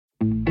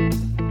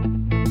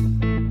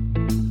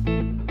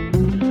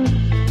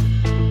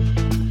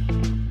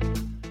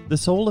The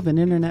Soul of an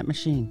Internet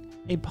Machine,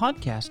 a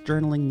podcast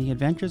journaling the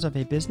adventures of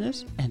a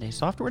business and a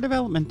software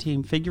development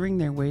team figuring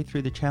their way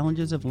through the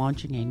challenges of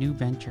launching a new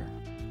venture.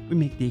 We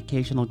make the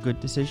occasional good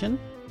decision,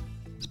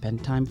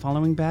 spend time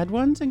following bad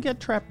ones, and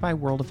get trapped by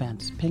world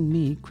events. Ping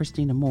me,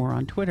 Christina Moore,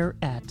 on Twitter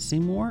at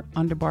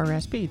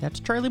Seymour_SP. That's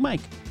Charlie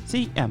Mike,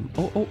 CMOORE_SP,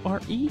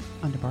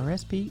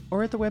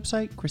 or at the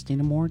website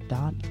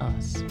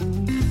ChristinaMoore.us.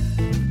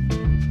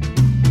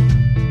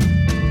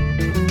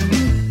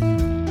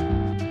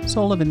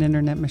 Soul of an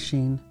Internet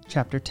Machine,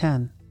 Chapter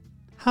 10,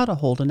 How to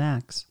Hold an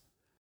Axe.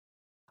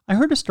 I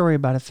heard a story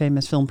about a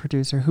famous film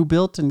producer who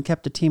built and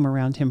kept a team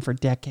around him for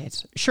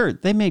decades. Sure,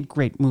 they made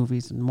great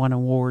movies and won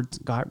awards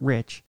and got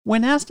rich.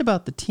 When asked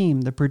about the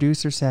team, the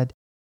producer said,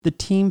 "The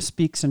team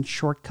speaks in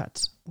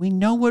shortcuts. We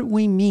know what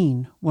we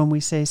mean when we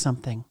say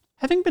something."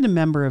 Having been a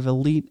member of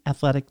elite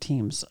athletic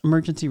teams,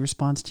 emergency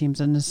response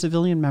teams, and a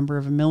civilian member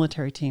of a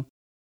military team,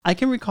 I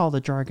can recall the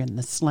jargon,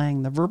 the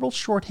slang, the verbal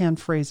shorthand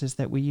phrases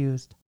that we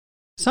used.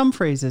 Some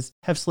phrases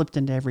have slipped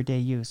into everyday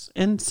use,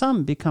 and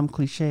some become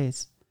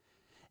cliches.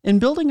 In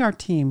building our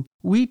team,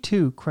 we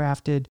too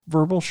crafted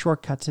verbal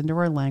shortcuts into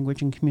our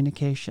language and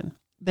communication.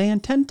 They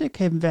intend to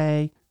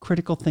convey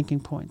critical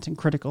thinking points and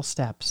critical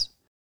steps.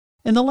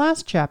 In the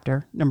last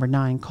chapter, number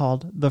 9,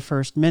 called The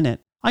First Minute,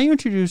 I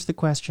introduced the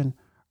question,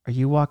 are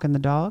you walking the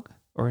dog,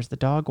 or is the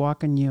dog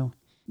walking you?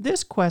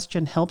 This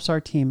question helps our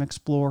team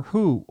explore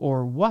who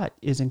or what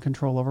is in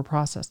control of a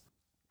process.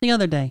 The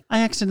other day,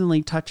 I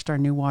accidentally touched our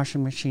new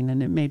washing machine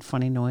and it made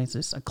funny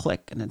noises, a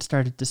click, and it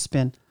started to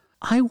spin.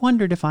 I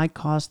wondered if I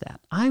caused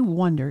that. I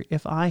wonder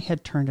if I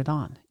had turned it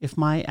on, if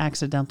my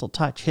accidental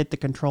touch hit the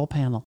control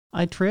panel.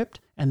 I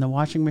tripped and the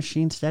washing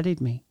machine steadied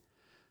me.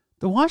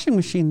 The washing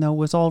machine, though,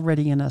 was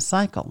already in a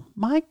cycle.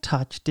 My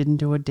touch didn't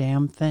do a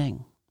damn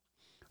thing.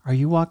 Are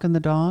you walking the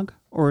dog,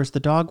 or is the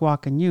dog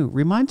walking you?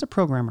 Reminds a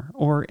programmer,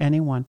 or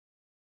anyone,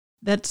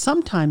 that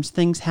sometimes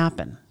things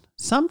happen.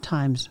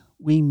 Sometimes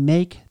we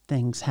make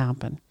things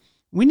happen.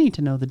 We need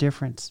to know the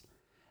difference.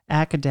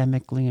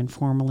 Academically and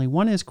formally,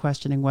 one is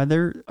questioning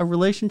whether a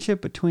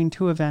relationship between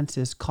two events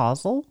is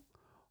causal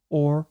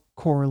or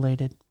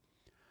correlated.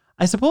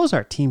 I suppose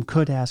our team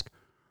could ask,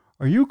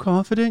 are you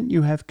confident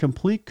you have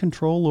complete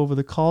control over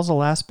the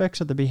causal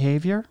aspects of the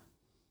behavior?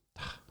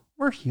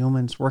 We're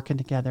humans working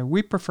together.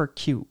 We prefer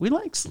cute. We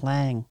like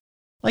slang.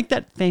 Like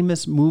that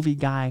famous movie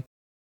guy.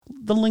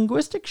 The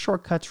linguistic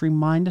shortcuts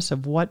remind us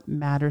of what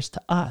matters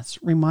to us,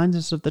 reminds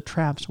us of the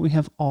traps we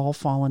have all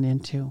fallen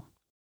into.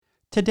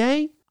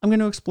 Today, I'm going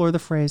to explore the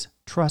phrase,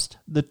 trust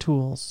the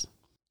tools.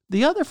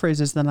 The other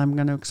phrases that I'm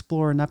going to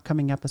explore in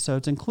upcoming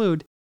episodes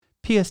include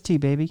PST,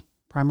 baby,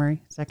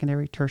 primary,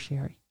 secondary,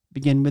 tertiary.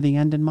 Begin with the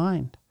end in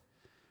mind.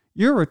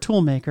 You're a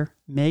tool maker,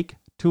 make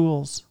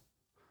tools.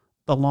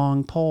 The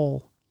long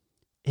pole.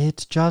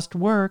 It's just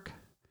work.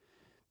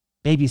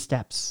 Baby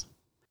steps.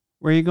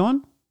 Where are you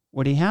going?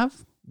 What do you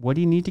have? What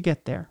do you need to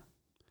get there?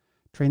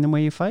 Train the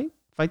way you fight,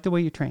 fight the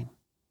way you train.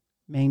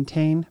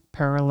 Maintain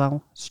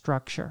parallel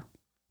structure.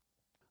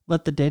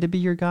 Let the data be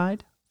your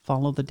guide,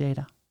 follow the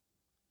data.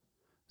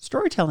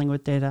 Storytelling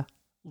with data.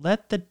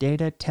 Let the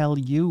data tell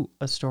you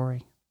a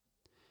story.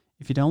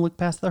 If you don't look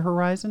past the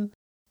horizon,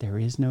 there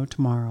is no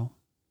tomorrow.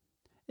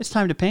 It's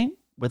time to paint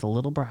with a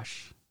little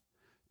brush.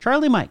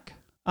 Charlie Mike,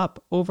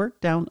 up, over,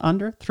 down,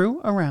 under,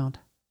 through, around.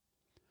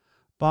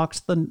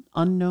 Box the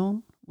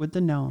unknown with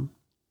the known.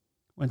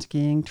 When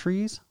skiing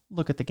trees,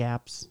 look at the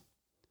gaps.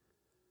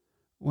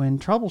 When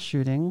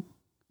troubleshooting,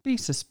 be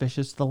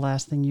suspicious of the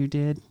last thing you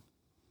did.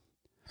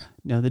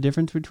 Know the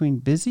difference between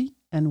busy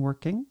and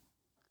working.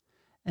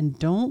 And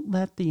don't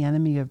let the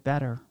enemy of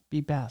better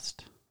be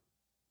best.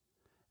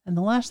 And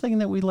the last thing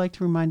that we like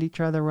to remind each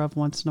other of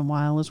once in a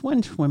while is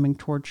when swimming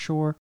toward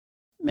shore,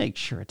 make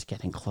sure it's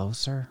getting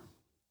closer.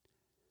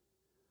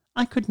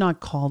 I could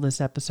not call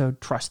this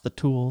episode Trust the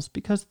Tools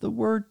because the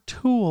word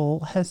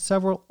tool has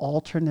several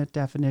alternate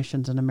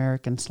definitions in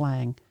American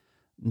slang,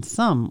 and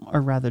some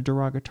are rather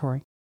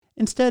derogatory.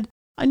 Instead,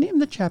 I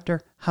named the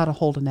chapter How to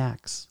Hold an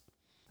Axe.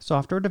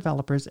 Software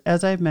developers,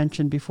 as I've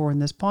mentioned before in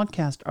this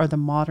podcast, are the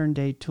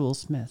modern-day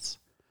toolsmiths.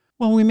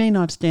 While we may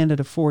not stand at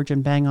a forge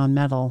and bang on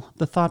metal,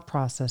 the thought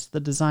process, the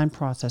design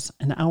process,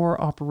 and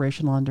our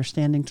operational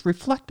understandings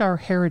reflect our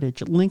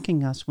heritage,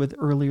 linking us with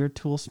earlier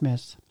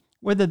toolsmiths.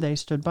 Whether they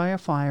stood by a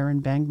fire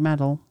and banged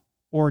metal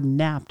or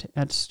napped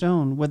at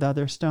stone with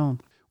other stone,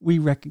 we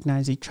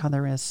recognize each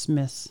other as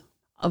smiths.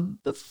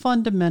 Of the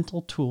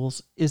fundamental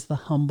tools is the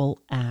humble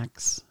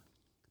axe.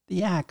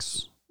 The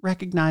axe,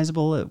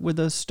 recognizable with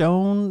a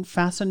stone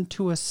fastened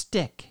to a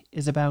stick,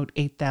 is about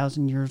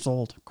 8,000 years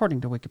old, according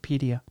to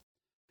Wikipedia.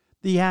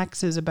 The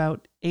axe is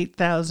about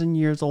 8,000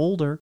 years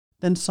older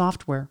than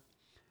software.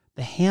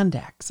 The hand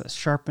axe, a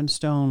sharpened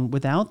stone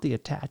without the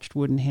attached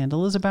wooden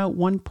handle, is about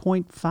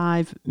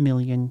 1.5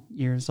 million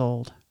years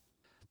old.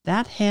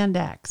 That hand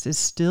axe is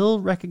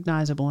still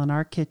recognizable in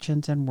our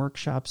kitchens and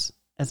workshops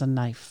as a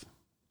knife.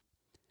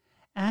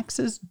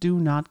 Axes do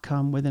not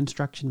come with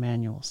instruction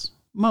manuals.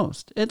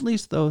 Most, at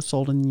least those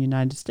sold in the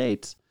United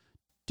States,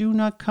 do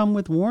not come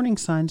with warning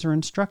signs or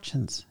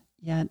instructions.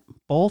 Yet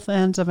both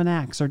ends of an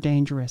axe are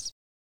dangerous.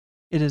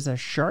 It is a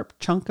sharp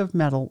chunk of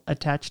metal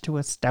attached to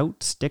a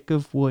stout stick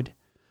of wood.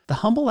 The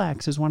humble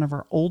axe is one of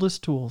our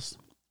oldest tools.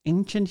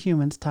 Ancient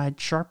humans tied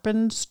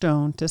sharpened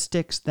stone to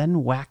sticks,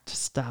 then whacked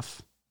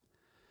stuff.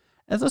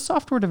 As a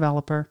software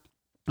developer,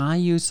 I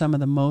use some of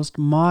the most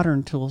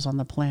modern tools on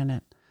the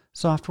planet.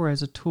 Software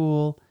as a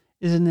tool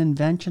is an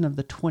invention of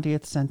the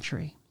 20th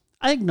century.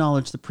 I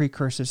acknowledge the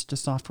precursors to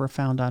software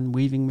found on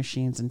weaving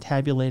machines and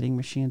tabulating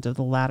machines of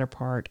the latter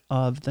part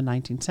of the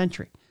 19th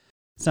century.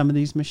 Some of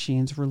these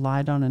machines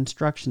relied on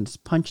instructions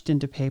punched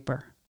into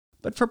paper.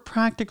 But for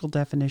practical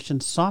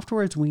definitions,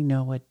 software as we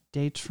know it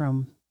dates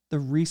from the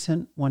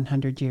recent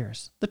 100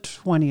 years, the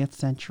 20th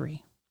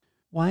century.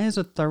 Why is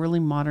a thoroughly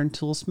modern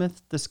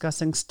toolsmith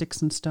discussing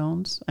sticks and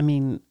stones?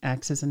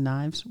 Axes and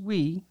knives.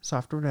 We,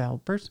 software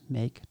developers,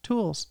 make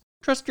tools.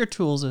 Trust your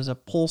tools is a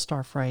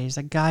Polestar phrase,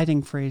 a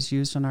guiding phrase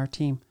used on our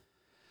team.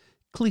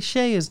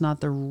 Cliché is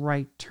not the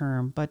right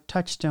term, but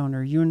touchstone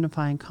or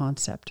unifying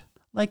concept.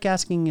 Like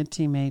asking a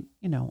teammate,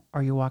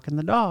 are you walking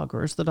the dog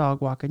or is the dog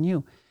walking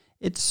you?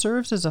 It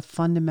serves as a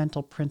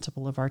fundamental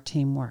principle of our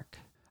teamwork.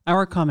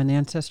 Our common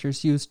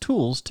ancestors used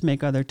tools to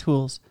make other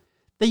tools.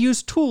 They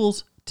used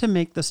tools to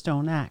make the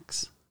stone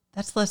axe.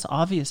 That's less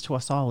obvious to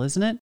us all,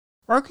 isn't it?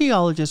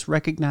 Archaeologists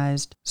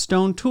recognized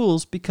stone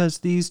tools because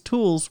these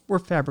tools were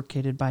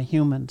fabricated by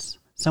humans.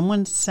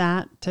 Someone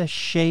sat to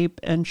shape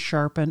and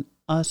sharpen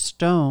a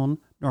stone,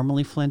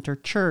 normally flint or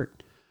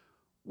chert,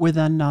 with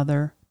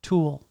another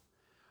tool.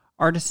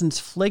 Artisans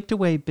flaked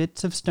away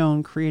bits of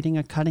stone, creating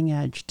a cutting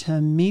edge to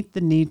meet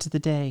the needs of the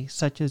day,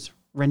 such as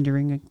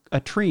rendering a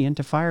tree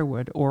into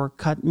firewood or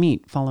cut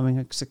meat following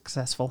a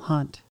successful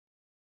hunt.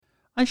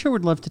 I sure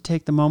would love to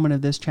take the moment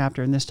of this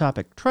chapter and this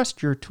topic,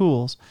 Trust Your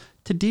Tools,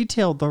 to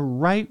detail the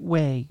right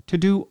way to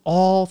do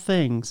all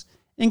things,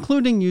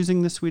 including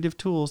using the suite of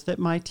tools that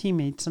my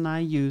teammates and I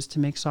use to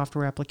make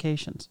software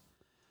applications.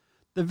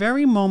 The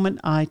very moment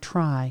I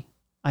try,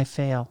 I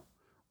fail.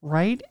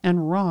 Right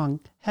and wrong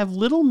have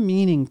little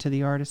meaning to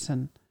the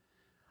artisan.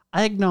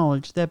 I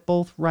acknowledge that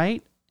both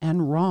right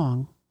and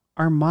wrong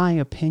are my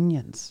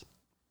opinions.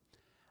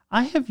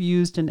 I have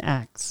used an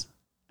axe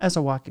as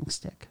a walking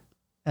stick,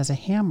 as a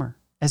hammer,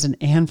 as an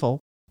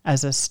anvil,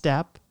 as a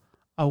step,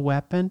 a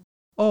weapon,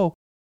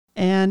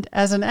 and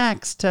as an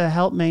axe to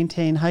help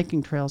maintain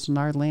hiking trails in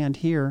our land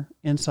here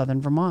in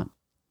southern Vermont.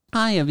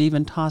 I have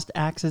even tossed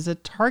axes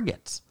at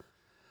targets.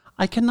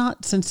 I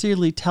cannot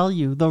sincerely tell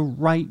you the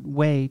right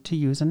way to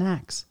use an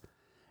axe,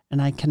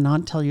 and I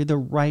cannot tell you the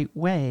right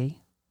way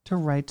to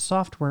write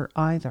software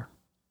either.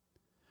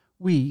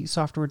 We,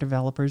 software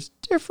developers,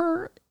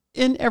 differ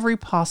in every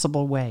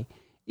possible way.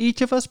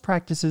 Each of us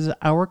practices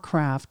our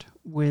craft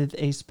with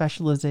a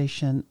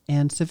specialization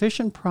and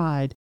sufficient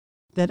pride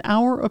that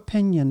our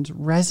opinions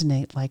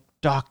resonate like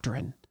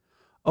doctrine.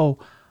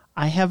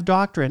 I have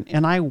doctrine,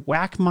 and I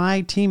whack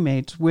my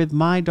teammates with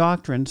my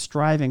doctrine,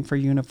 striving for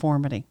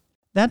uniformity.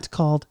 That's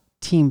called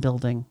team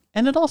building,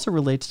 and it also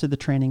relates to the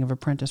training of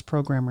apprentice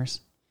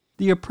programmers.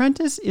 The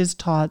apprentice is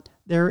taught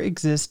there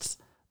exists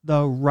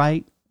the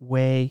right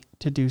way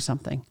to do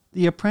something.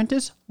 The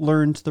apprentice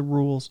learns the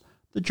rules.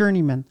 The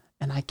journeyman,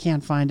 and I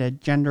can't find a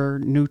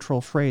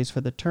gender-neutral phrase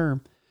for the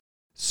term,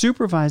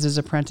 supervises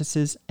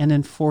apprentices and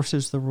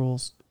enforces the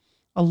rules.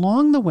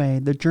 Along the way,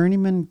 the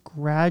journeyman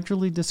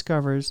gradually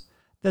discovers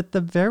that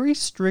the very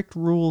strict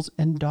rules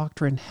and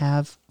doctrine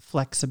have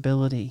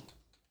flexibility.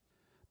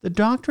 The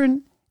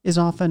doctrine is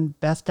often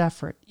best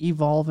effort,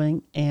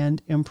 evolving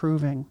and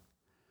improving.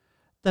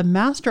 The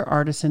master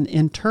artisan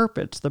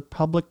interprets the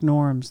public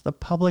norms, the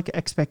public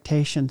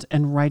expectations,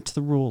 and writes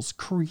the rules,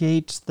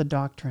 creates the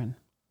doctrine.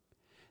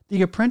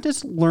 The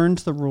apprentice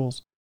learns the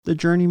rules. The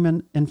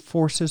journeyman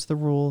enforces the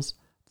rules.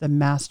 The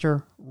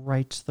master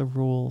writes the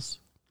rules.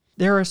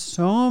 There are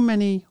so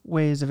many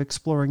ways of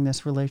exploring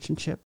this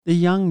relationship. The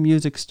young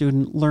music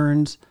student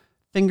learns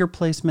finger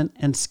placement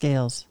and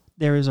scales.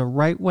 There is a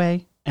right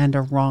way and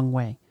a wrong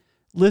way.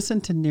 Listen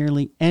to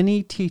nearly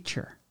any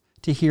teacher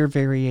to hear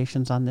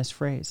variations on this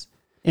phrase.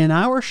 In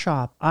our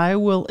shop, I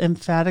will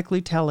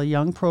emphatically tell a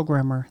young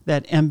programmer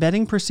that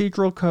embedding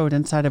procedural code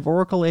inside of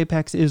Oracle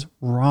Apex is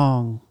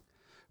wrong.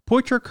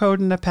 Put your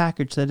code in a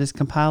package that is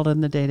compiled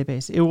in the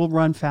database. It will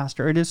run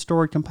faster. It is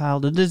stored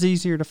compiled. It is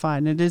easier to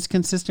find. It is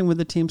consistent with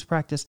the team's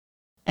practice.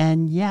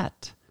 And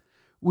yet,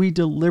 we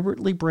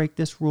deliberately break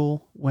this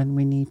rule when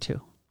we need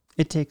to.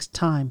 It takes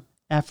time,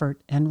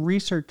 effort, and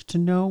research to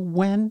know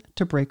when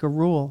to break a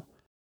rule.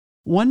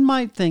 One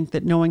might think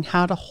that knowing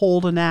how to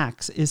hold an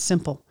axe is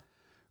simple.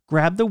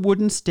 Grab the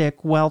wooden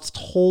stick whilst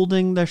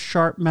holding the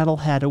sharp metal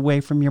head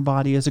away from your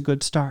body is a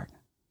good start.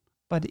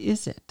 But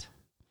is it?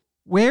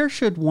 Where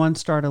should one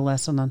start a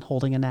lesson on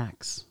holding an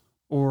axe,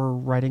 or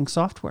writing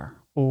software,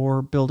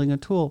 or building a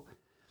tool?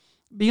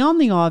 Beyond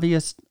the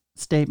obvious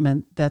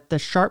statement that the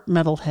sharp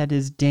metal head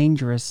is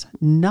dangerous,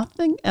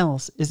 nothing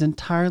else is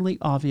entirely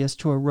obvious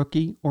to a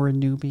rookie or a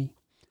newbie.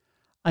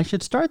 I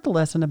should start the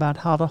lesson about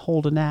how to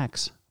hold an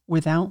axe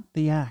without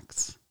the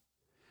axe.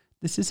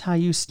 This is how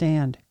you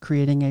stand,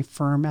 creating a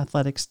firm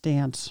athletic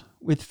stance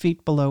with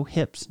feet below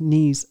hips,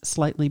 knees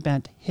slightly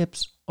bent,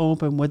 hips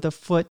open with the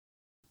foot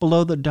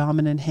below the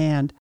dominant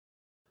hand,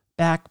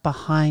 back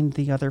behind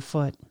the other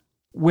foot.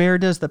 Where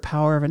does the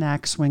power of an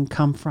axe swing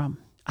come from?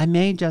 I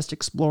may just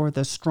explore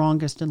the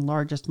strongest and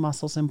largest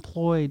muscles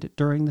employed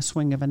during the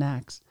swing of an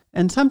axe.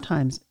 And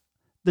sometimes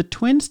the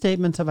twin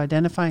statements of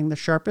identifying the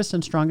sharpest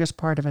and strongest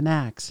part of an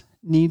axe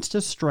needs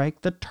to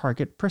strike the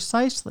target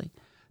precisely.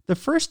 The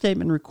first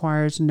statement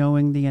requires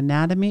knowing the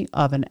anatomy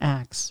of an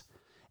axe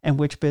and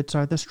which bits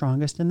are the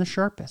strongest and the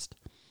sharpest.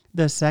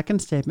 The second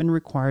statement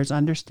requires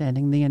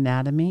understanding the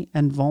anatomy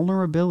and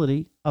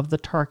vulnerability of the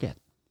target.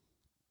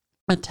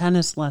 A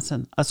tennis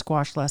lesson, a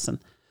squash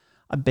lesson,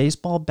 a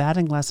baseball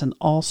batting lesson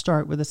all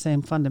start with the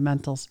same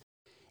fundamentals.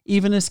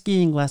 Even a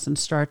skiing lesson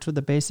starts with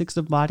the basics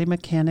of body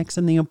mechanics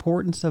and the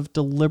importance of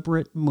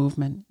deliberate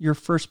movement. Your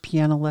first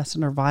piano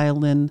lesson or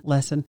violin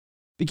lesson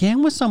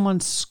began with someone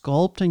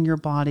sculpting your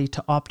body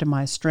to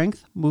optimize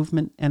strength,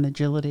 movement, and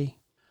agility.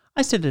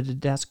 I sit at a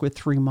desk with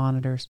 3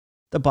 monitors.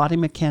 The body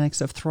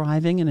mechanics of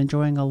thriving and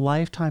enjoying a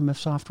lifetime of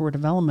software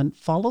development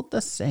followed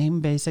the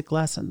same basic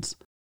lessons.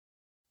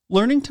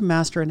 Learning to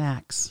master an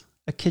axe,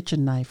 a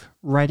kitchen knife,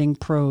 writing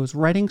prose,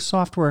 writing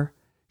software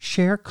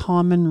share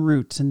common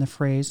roots in the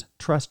phrase,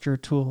 trust your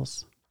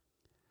tools.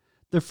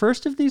 The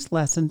first of these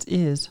lessons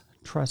is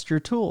trust your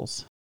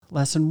tools.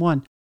 Lesson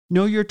 1,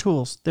 know your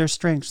tools, their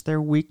strengths,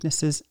 their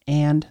weaknesses,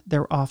 and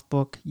their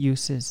off-book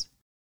uses.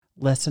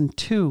 Lesson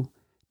 2,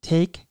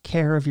 take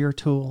care of your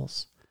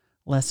tools.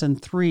 Lesson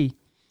 3,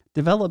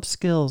 develop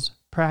skills,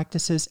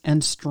 practices,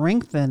 and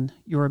strengthen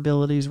your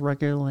abilities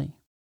regularly.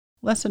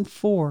 Lesson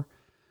 4,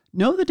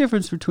 know the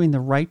difference between the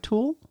right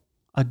tool,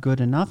 a good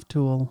enough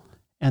tool,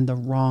 and the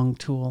wrong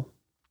tool.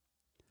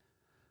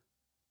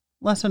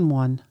 Lesson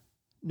 1,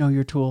 know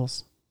your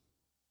tools.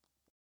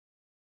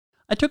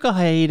 I took a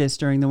hiatus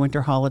during the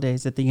winter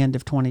holidays at the end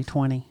of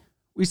 2020.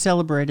 We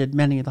celebrated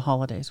many of the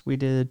holidays. We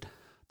did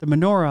the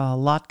menorah,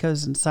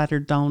 latkes, and cider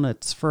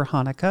donuts for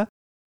Hanukkah.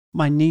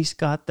 My niece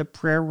got the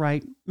prayer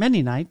right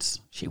many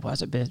nights. She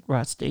was a bit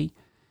rusty.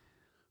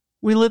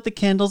 We lit the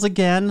candles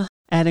again,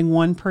 adding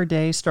 1 per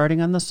day starting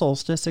on the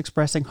solstice,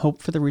 expressing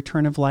hope for the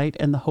return of light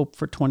and the hope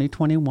for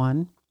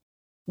 2021.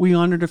 We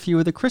honored a few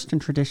of the Christian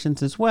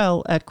traditions as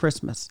well at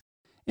Christmas.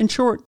 In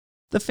short,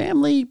 the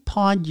family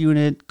pod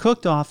unit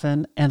cooked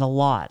often and a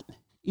lot.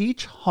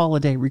 Each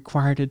holiday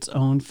required its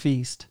own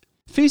feast.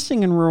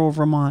 Feasting in rural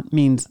Vermont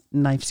means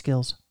knife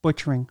skills,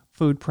 butchering,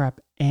 food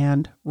prep,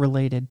 and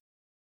related.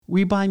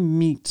 We buy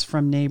meats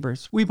from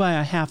neighbors. We buy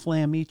a half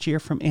lamb each year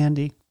from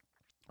Andy.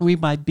 We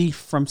buy beef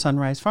from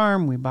Sunrise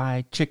Farm. We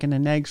buy chicken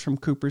and eggs from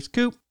Cooper's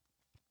Coop.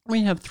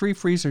 We have 3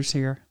 freezers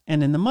here.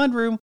 And in the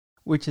mudroom,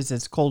 which is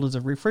as cold as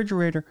a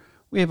refrigerator,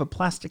 we have a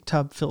plastic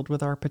tub filled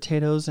with our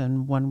potatoes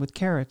and one with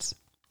carrots.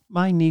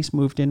 My niece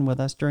moved in with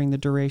us during the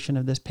duration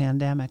of this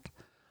pandemic.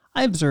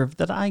 I observed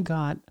that I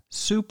got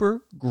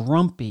super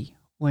grumpy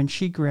when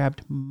she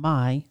grabbed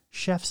my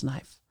chef's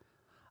knife.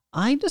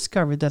 I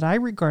discovered that I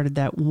regarded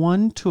that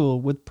one tool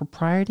with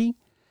propriety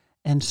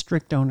and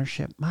strict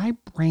ownership. My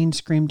brain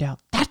screamed out,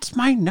 "That's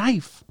my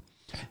knife!"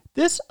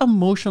 This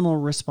emotional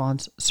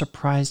response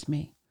surprised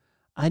me.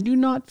 I do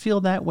not feel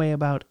that way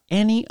about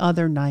any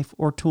other knife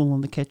or tool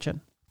in the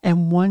kitchen.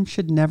 And one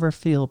should never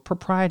feel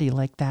propriety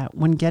like that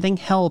when getting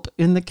help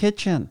in the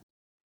kitchen.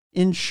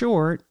 In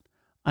short,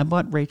 I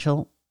bought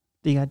Rachel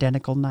the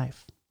identical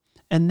knife.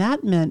 And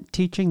that meant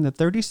teaching the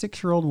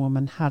 36-year-old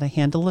woman how to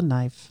handle a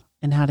knife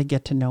and how to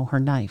get to know her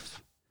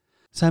knife.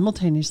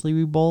 Simultaneously,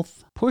 we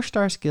both pushed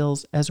our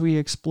skills as we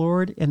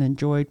explored and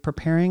enjoyed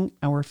preparing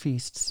our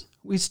feasts.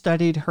 We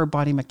studied her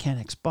body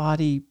mechanics,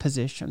 body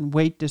position,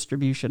 weight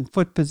distribution,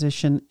 foot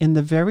position in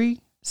the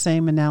very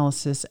same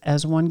analysis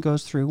as one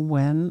goes through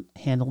when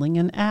handling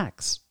an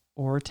axe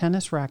or a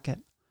tennis racket.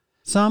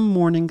 Some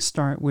mornings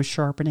start with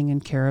sharpening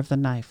and care of the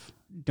knife.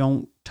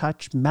 Don't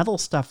touch metal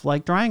stuff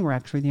like drying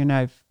racks with your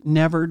knife.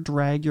 Never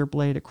drag your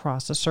blade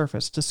across a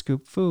surface to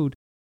scoop food.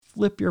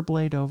 Flip your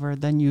blade over,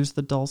 then use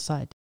the dull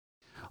side.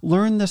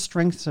 Learn the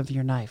strengths of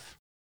your knife.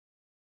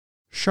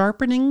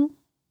 Sharpening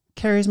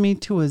carries me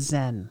to a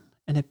zen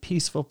and a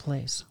peaceful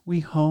place. We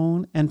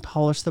hone and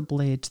polish the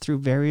blades through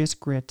various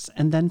grits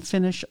and then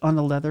finish on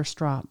a leather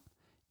strop.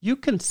 You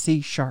can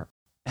see sharp.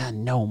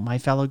 And no, my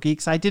fellow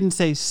geeks, I didn't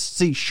say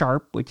C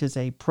sharp, which is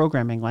a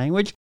programming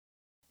language.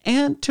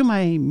 And to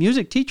my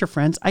music teacher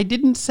friends, I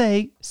didn't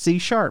say C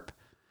sharp.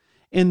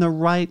 In the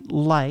right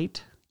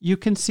light, you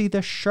can see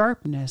the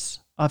sharpness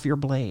of your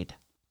blade.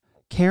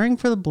 Caring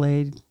for the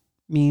blade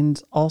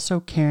means also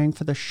caring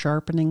for the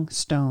sharpening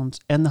stones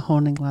and the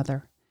honing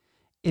leather.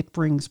 It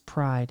brings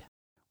pride.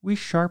 We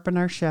sharpen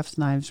our chef's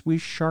knives. We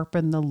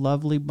sharpen the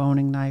lovely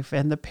boning knife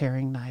and the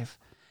paring knife.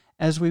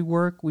 As we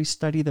work, we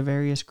study the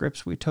various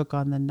grips we took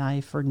on the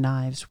knife or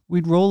knives.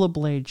 We'd roll a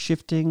blade,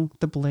 shifting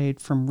the blade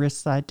from wrist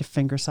side to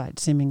finger side,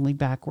 seemingly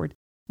backward.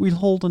 We'd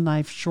hold a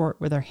knife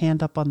short with our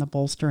hand up on the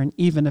bolster and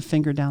even a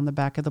finger down the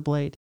back of the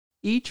blade.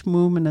 Each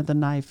movement of the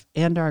knife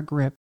and our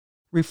grip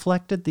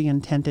reflected the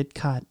intended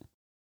cut.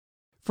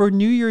 For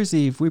New Year's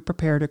Eve, we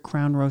prepared a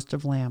crown roast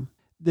of lamb.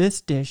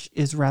 This dish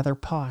is rather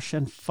posh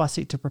and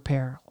fussy to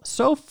prepare.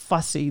 So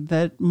fussy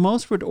that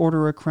most would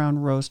order a crown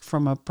roast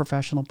from a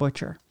professional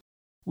butcher.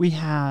 We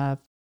have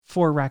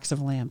 4 racks of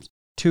lambs,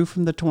 2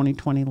 from the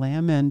 2020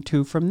 lamb and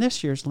 2 from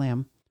this year's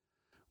lamb.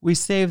 We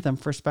save them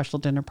for special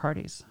dinner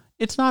parties.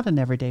 It's not an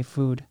everyday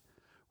food.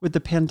 With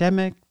the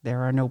pandemic,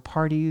 there are no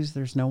parties,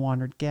 there's no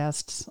honored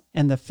guests,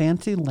 and the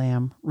fancy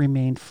lamb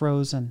remained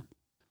frozen.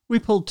 We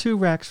pulled 2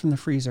 racks from the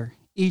freezer,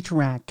 each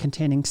rack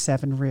containing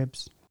 7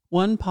 ribs.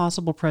 One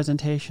possible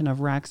presentation of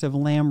racks of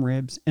lamb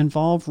ribs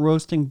involved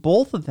roasting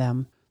both of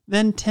them,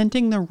 then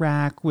tenting the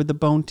rack with the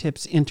bone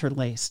tips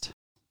interlaced.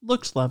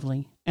 Looks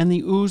lovely, and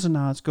the oohs and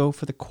ahs go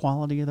for the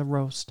quality of the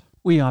roast.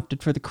 We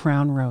opted for the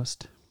crown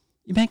roast.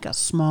 You make a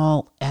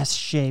small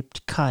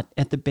S-shaped cut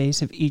at the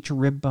base of each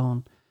rib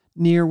bone,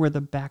 near where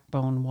the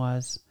backbone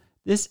was.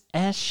 This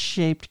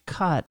S-shaped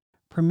cut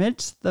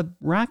permits the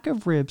rack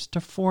of ribs to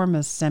form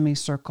a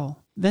semicircle.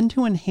 Then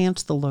to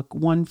enhance the look,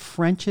 one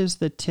Frenches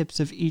the tips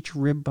of each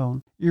rib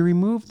bone. You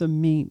remove the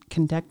meat,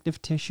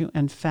 connective tissue,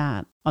 and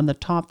fat on the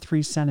top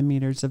 3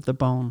 centimeters of the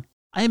bone.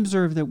 I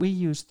observed that we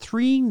use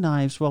 3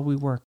 knives while we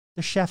work: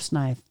 the chef's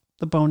knife,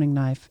 the boning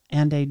knife,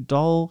 and a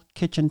dull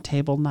kitchen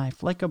table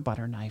knife, like a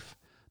butter knife.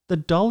 The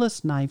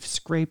dullest knife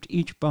scraped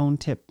each bone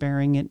tip,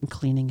 bearing it and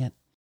cleaning it.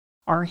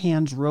 Our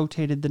hands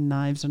rotated the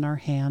knives in our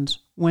hands.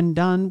 When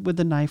done with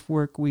the knife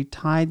work, we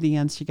tied the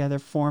ends together,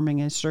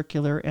 forming a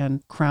circular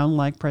and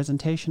crown-like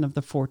presentation of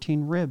the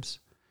 14 ribs.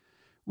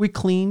 We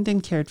cleaned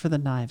and cared for the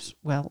knives.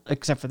 Well,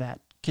 except for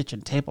that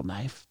kitchen table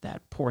knife.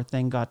 That poor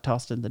thing got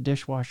tossed in the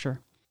dishwasher.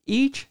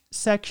 Each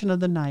section of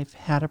the knife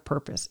had a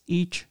purpose.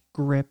 Each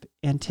grip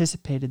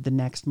anticipated the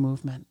next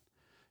movement.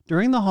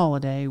 During the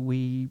holiday,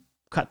 we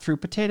cut through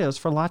potatoes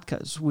for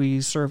latkes.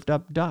 We served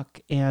up duck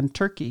and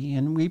turkey,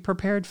 and we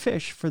prepared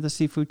fish for the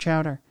seafood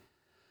chowder.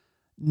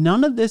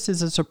 None of this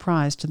is a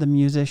surprise to the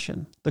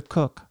musician, the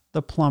cook,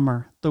 the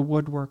plumber, the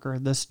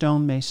woodworker, the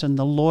stonemason,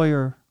 the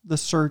lawyer, the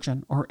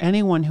surgeon, or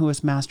anyone who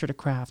has mastered a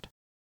craft.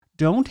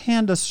 Don't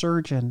hand a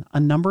surgeon a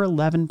number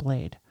 11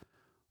 blade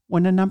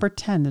when a number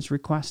 10 is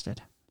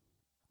requested.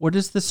 What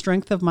is the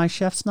strength of my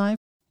chef's knife?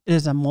 It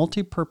is a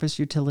multi-purpose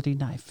utility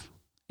knife.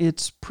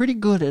 It's pretty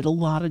good at a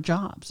lot of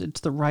jobs.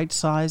 It's the right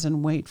size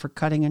and weight for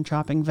cutting and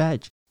chopping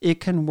veg. It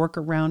can work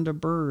around a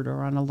bird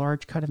or on a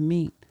large cut of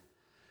meat.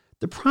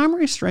 The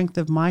primary strength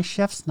of my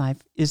chef's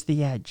knife is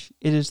the edge.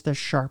 It is the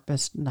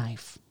sharpest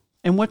knife.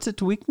 And what's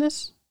its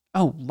weakness?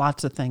 Oh,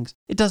 lots of things.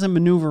 It doesn't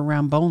maneuver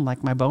around bone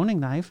like my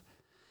boning knife.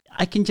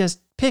 I can just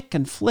pick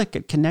and flick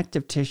at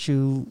connective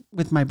tissue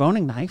with my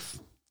boning knife.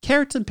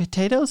 Carrots and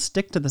potatoes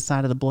stick to the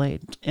side of the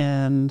blade.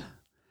 And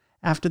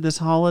after this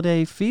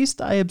holiday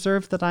feast, I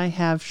observed that I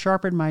have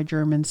sharpened my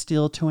German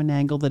steel to an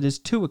angle that is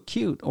too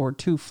acute or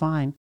too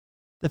fine.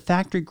 The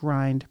factory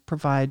grind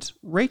provides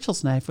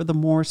Rachel's knife with a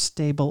more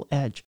stable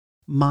edge.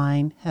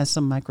 Mine has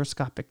some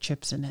microscopic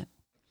chips in it.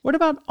 What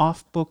about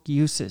off-book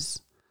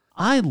uses?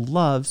 I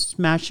love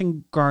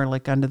smashing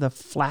garlic under the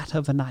flat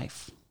of a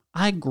knife.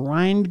 I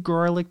grind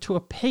garlic to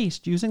a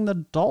paste using the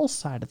dull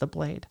side of the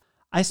blade.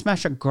 I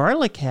smash a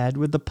garlic head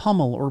with the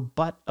pommel or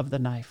butt of the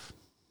knife.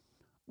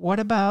 What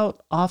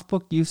about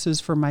off-book uses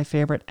for my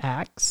favorite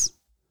axe?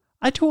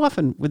 I too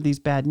often, with these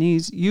bad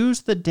knees,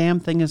 use the damn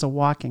thing as a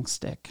walking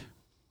stick.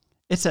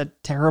 It's a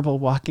terrible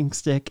walking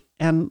stick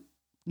and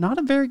not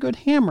a very good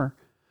hammer,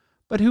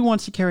 but who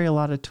wants to carry a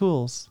lot of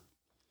tools?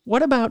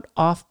 What about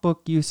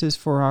off-book uses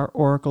for our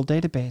Oracle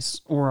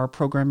database, or our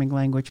programming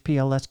language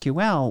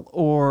PLSQL,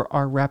 or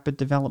our rapid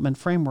development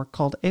framework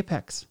called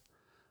Apex?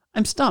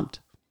 I'm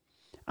stumped.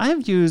 I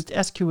have used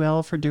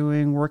SQL for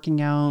doing working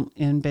out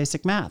in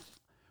basic math.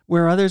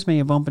 Where others may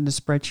have opened a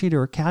spreadsheet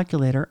or a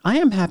calculator, I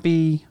am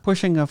happy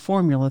pushing a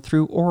formula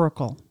through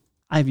Oracle.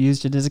 I've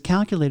used it as a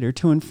calculator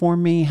to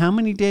inform me how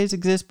many days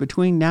exist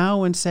between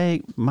now and,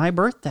 say, my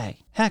birthday.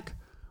 Heck,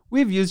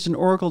 we've used an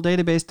Oracle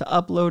database to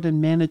upload and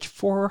manage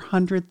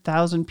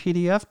 400,000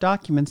 PDF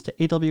documents to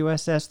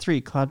AWS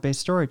S3 cloud-based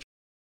storage.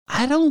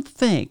 I don't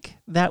think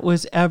that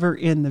was ever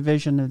in the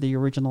vision of the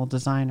original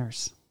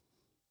designers.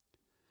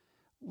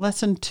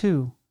 Lesson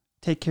 2.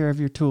 Take care of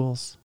your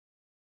tools.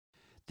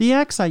 The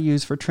axe I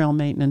use for trail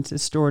maintenance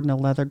is stored in a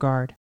leather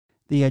guard.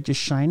 The edge is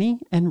shiny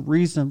and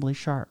reasonably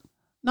sharp,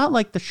 not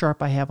like the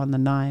sharp I have on the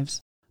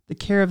knives. The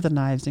care of the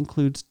knives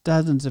includes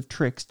dozens of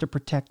tricks to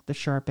protect the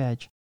sharp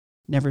edge.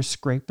 Never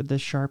scrape with the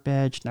sharp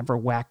edge, never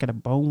whack at a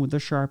bone with the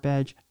sharp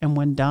edge, and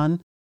when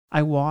done,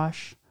 I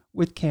wash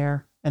with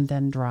care and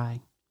then dry.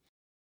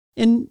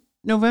 In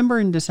November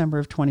and December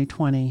of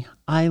 2020,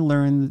 I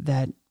learned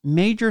that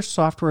major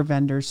software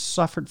vendors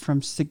suffered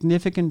from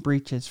significant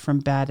breaches from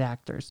bad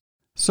actors.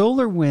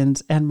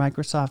 SolarWinds and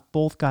Microsoft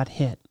both got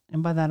hit,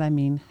 and by that I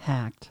mean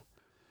hacked.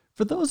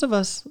 For those of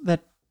us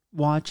that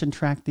watch and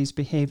track these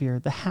behavior,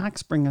 the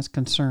hacks bring us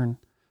concern.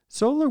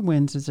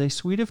 SolarWinds is a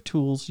suite of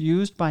tools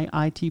used by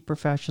IT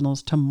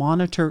professionals to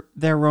monitor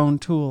their own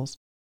tools.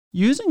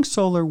 Using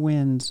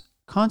SolarWinds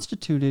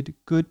constituted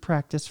good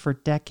practice for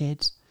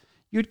decades.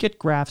 You'd get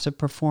graphs of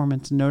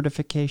performance,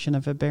 notification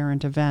of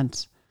aberrant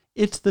events.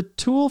 It's the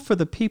tool for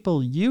the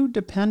people you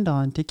depend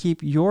on to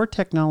keep your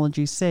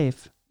technology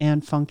safe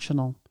and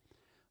functional.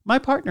 My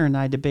partner and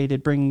I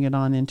debated bringing it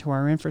on into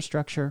our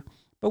infrastructure,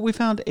 but we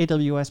found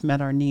AWS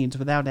met our needs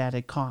without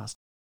added cost.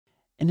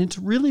 And it's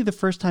really the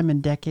first time in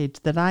decades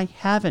that I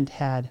haven't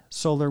had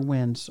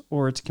SolarWinds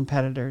or its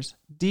competitors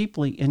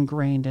deeply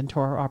ingrained into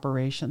our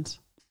operations.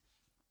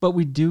 But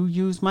we do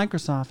use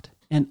Microsoft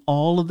in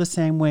all of the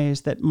same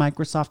ways that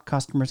Microsoft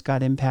customers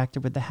got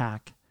impacted with the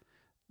hack.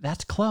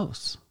 That's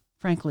close.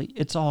 Frankly,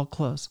 it's all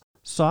close.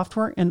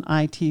 Software and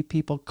IT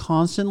people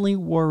constantly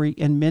worry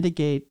and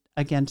mitigate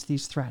against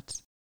these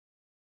threats.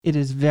 It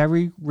is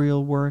very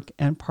real work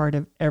and part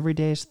of every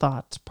day's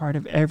thoughts, part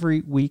of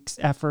every week's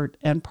effort,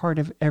 and part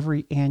of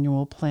every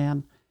annual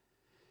plan.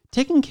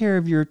 Taking care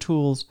of your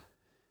tools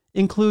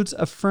includes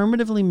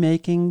affirmatively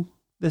making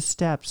the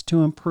steps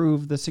to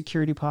improve the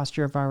security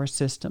posture of our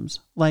systems,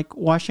 like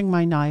washing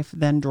my knife,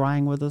 then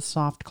drying with a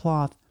soft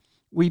cloth.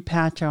 We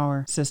patch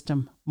our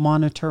system,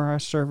 monitor our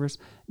servers,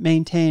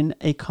 maintain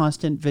a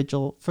constant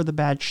vigil for the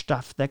bad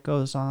stuff that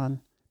goes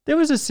on. There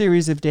was a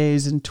series of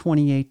days in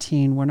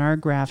 2018 when our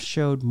graphs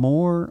showed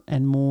more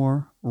and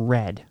more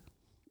red.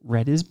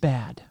 Red is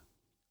bad.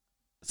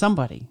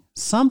 Something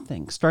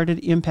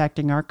started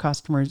impacting our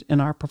customers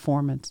and our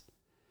performance.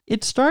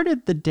 It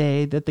started the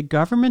day that the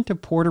government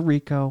of Puerto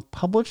Rico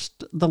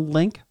published the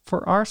link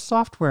for our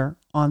software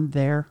on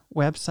their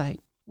website.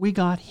 We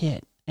got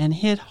hit, and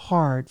hit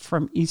hard,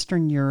 from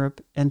Eastern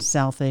Europe and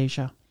South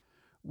Asia.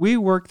 We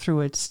worked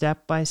through it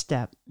step by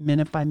step,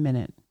 minute by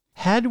minute.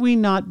 Had we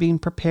not been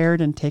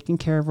prepared and taken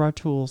care of our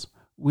tools,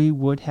 we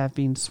would have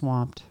been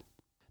swamped.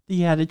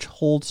 The adage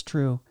holds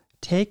true.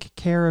 Take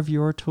care of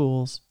your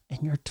tools,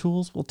 and your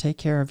tools will take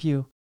care of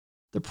you.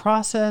 The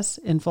process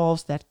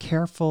involves that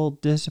careful,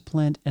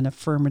 disciplined, and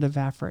affirmative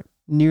effort,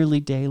 nearly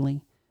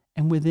daily,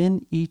 and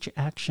within each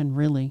action,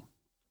 really.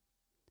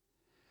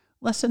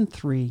 Lesson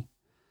 3.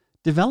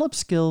 Develop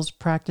skills,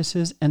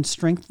 practices, and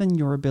strengthen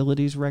your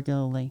abilities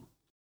regularly.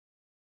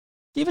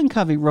 Stephen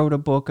Covey wrote a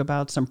book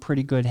about some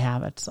pretty good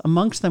habits.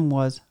 Amongst them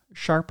was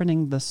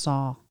sharpening the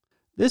saw.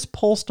 This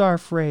Polestar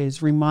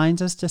phrase reminds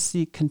us to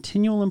seek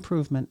continual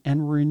improvement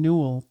and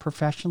renewal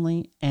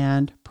professionally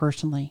and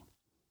personally.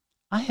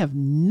 I have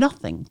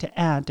nothing to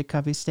add to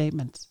Covey's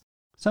statements.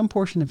 Some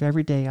portion of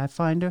every day I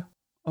find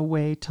a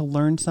way to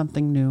learn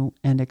something new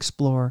and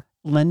explore,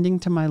 lending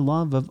to my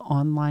love of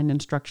online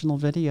instructional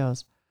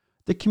videos.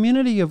 The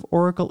community of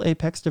Oracle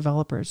Apex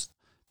developers,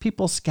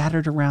 people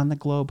scattered around the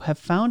globe, have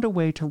found a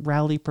way to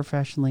rally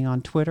professionally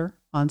on Twitter,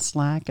 on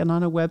Slack, and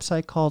on a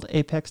website called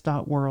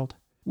apex.world.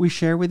 We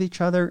share with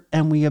each other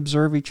and we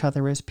observe each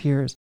other as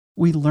peers.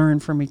 We learn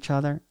from each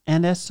other,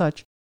 and as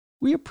such,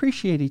 we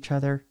appreciate each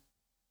other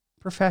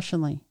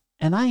professionally,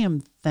 and I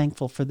am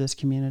thankful for this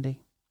community.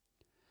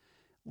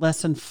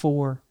 Lesson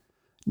 4.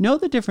 Know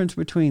the difference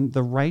between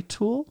the right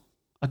tool,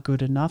 a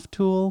good enough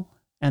tool,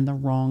 and the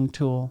wrong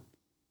tool.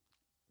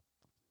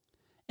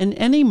 In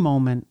any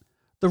moment,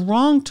 the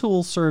wrong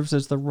tool serves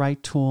as the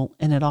right tool,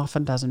 and it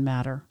often doesn't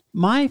matter.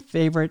 My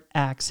favorite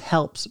axe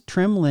helps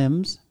trim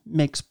limbs,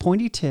 makes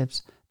pointy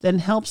tips, then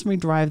helps me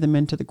drive them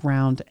into the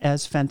ground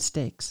as fence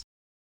stakes.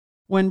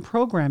 When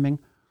programming,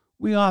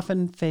 we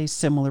often face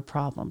similar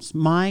problems.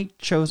 My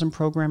chosen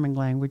programming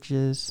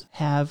languages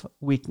have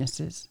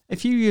weaknesses. A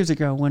few years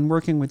ago, when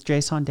working with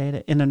JSON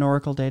data in an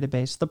Oracle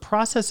database, the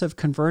process of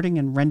converting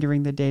and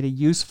rendering the data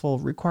useful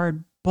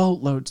required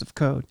boatloads of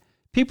code.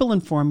 People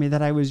informed me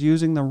that I was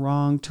using the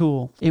wrong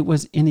tool. It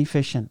was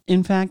inefficient.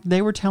 In fact,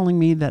 they were telling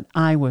me that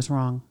I was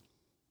wrong.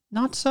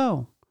 Not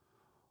so.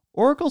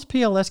 Oracle's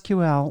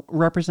PLSQL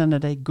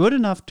represented a good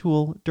enough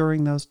tool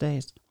during those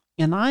days,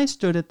 and I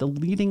stood at the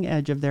leading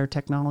edge of their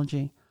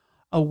technology.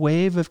 A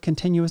wave of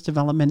continuous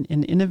development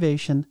and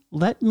innovation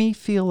let me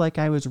feel like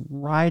I was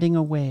riding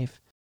a wave.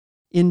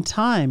 In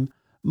time,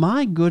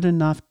 my good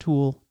enough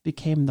tool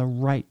became the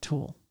right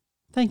tool.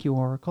 Thank you,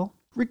 Oracle.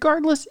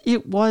 Regardless,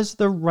 it was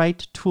the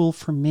right tool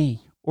for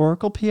me.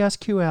 Oracle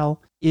PSQL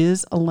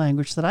is a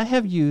language that I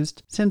have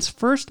used since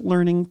first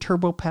learning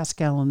Turbo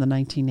Pascal in the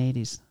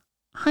 1980s.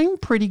 I'm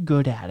pretty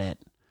good at it.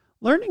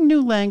 Learning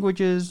new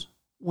languages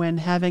when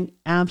having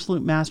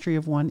absolute mastery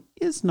of one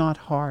is not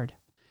hard.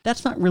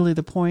 That's not really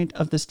the point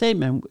of the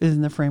statement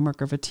within the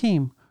framework of a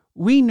team.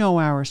 We know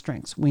our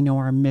strengths. We know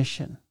our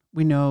mission.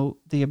 We know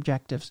the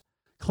objectives.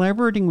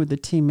 Collaborating with a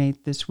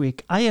teammate this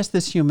week, I asked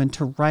this human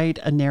to write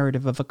a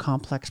narrative of a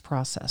complex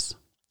process.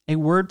 A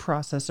word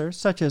processor,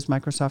 such as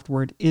Microsoft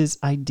Word, is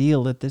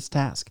ideal at this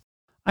task.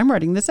 I'm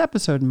writing this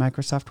episode in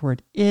Microsoft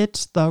Word.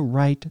 It's the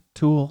right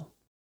tool.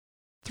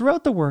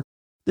 Throughout the work,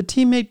 the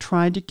teammate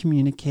tried to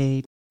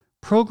communicate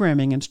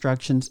programming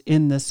instructions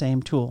in the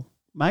same tool.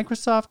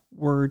 Microsoft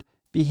Word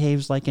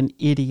behaves like an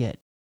idiot.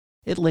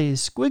 It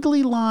lays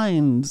squiggly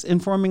lines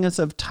informing us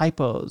of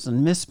typos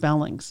and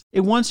misspellings.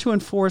 It wants to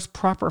enforce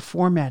proper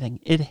formatting.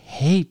 It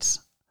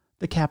hates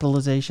the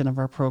capitalization of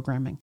our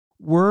programming.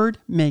 Word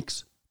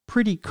makes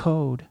pretty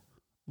code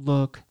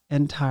look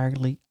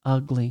entirely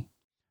ugly.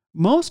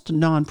 Most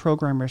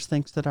non-programmers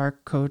think that our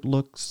code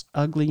looks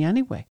ugly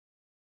anyway.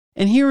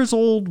 And here's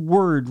old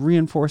Word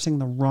reinforcing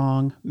the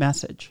wrong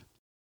message.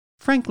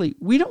 Frankly,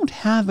 we don't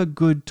have a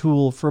good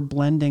tool for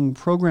blending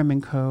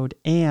programming code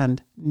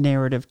and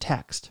narrative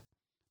text.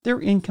 They're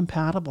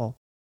incompatible.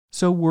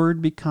 So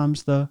Word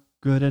becomes the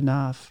good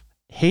enough,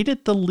 hate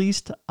it the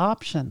least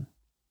option.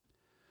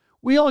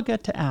 We all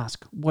get to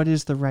ask, what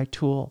is the right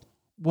tool?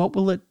 What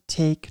will it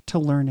take to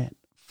learn it,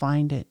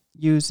 find it,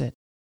 use it?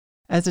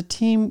 As a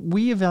team,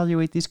 we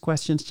evaluate these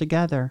questions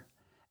together,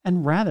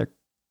 and rather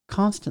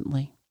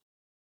constantly.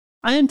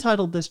 I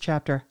entitled this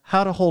chapter,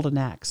 How to Hold an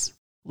Axe,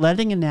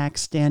 letting an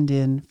axe stand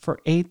in for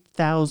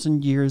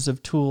 8,000 years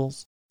of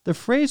tools. The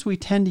phrase we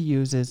tend to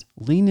use is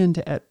lean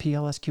into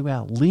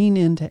PLSQL, lean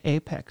into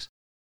Apex.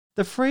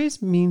 The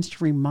phrase means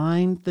to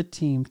remind the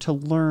team to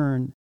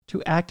learn,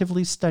 to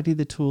actively study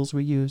the tools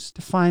we use,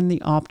 to find the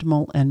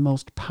optimal and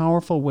most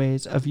powerful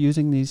ways of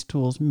using these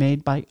tools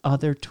made by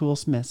other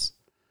toolsmiths.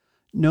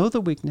 Know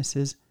the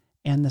weaknesses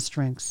and the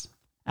strengths.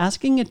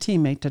 Asking a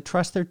teammate to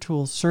trust their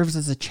tools serves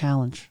as a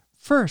challenge.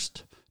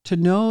 First, to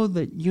know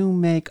that you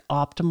make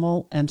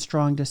optimal and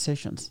strong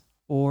decisions,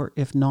 or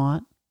if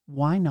not,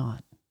 why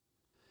not?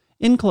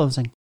 In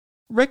closing,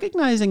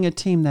 recognizing a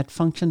team that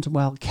functions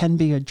well can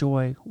be a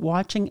joy.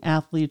 Watching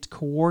athletes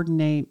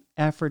coordinate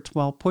efforts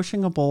while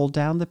pushing a ball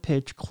down the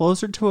pitch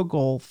closer to a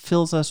goal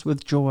fills us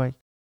with joy.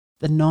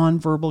 The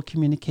nonverbal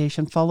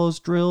communication follows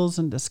drills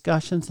and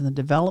discussions and the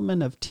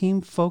development of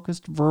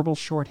team-focused verbal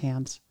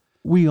shorthands.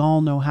 We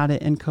all know how to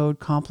encode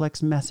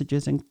complex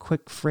messages in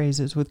quick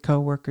phrases with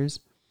coworkers.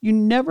 You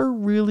never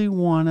really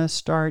want to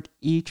start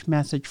each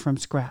message from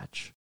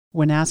scratch.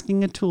 When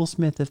asking a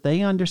toolsmith if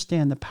they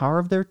understand the power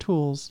of their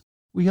tools,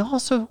 we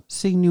also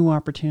see new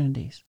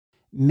opportunities.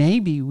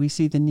 Maybe we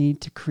see the need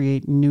to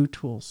create new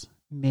tools.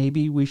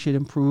 Maybe we should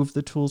improve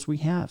the tools we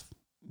have.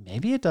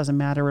 Maybe it doesn't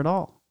matter at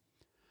all.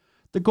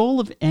 The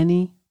goal of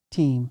any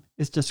team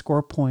is to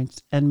score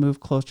points and move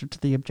closer to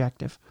the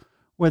objective.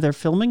 Whether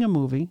filming a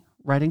movie,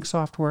 writing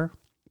software,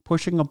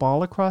 pushing a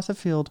ball across a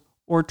field,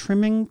 or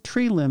trimming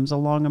tree limbs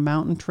along a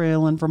mountain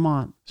trail in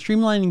Vermont,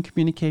 streamlining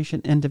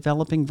communication and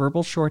developing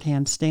verbal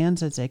shorthand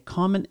stands as a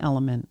common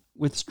element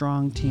with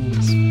strong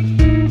teams.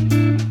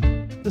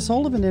 The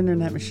Soul of an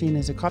Internet Machine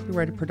is a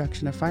copyrighted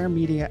production of Fire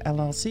Media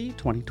LLC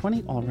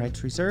 2020, all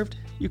rights reserved.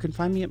 You can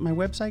find me at my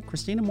website,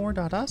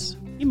 christinamore.us.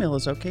 Email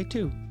is okay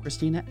too,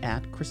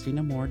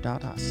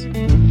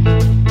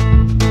 christina@christinamore.us.